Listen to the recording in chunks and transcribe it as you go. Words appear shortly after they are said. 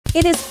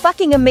It is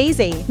fucking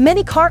amazing.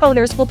 Many car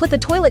owners will put the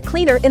toilet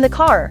cleaner in the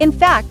car. In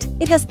fact,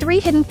 it has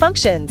 3 hidden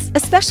functions,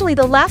 especially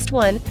the last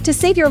one, to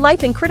save your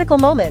life in critical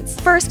moments.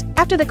 First,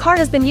 after the car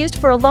has been used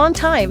for a long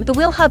time, the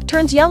wheel hub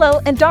turns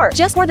yellow and dark.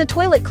 Just pour the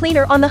toilet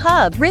cleaner on the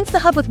hub. Rinse the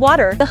hub with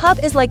water. The hub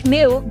is like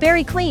new,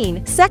 very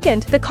clean.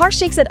 Second, the car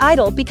shakes at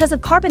idle because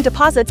of carbon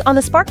deposits on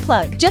the spark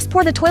plug. Just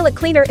pour the toilet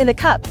cleaner in the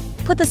cup.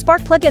 Put the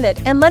spark plug in it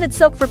and let it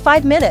soak for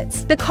 5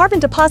 minutes. The carbon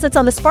deposits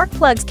on the spark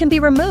plugs can be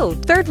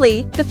removed.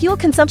 Thirdly, the fuel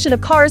consumption of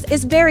cars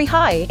is very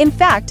high. In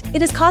fact,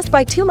 it is caused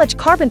by too much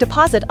carbon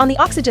deposit on the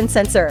oxygen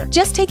sensor.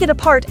 Just take it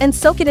apart and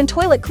soak it in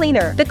toilet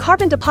cleaner. The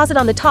carbon deposit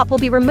on the top will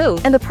be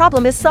removed and the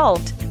problem is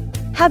solved.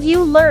 Have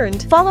you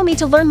learned? Follow me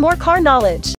to learn more car knowledge.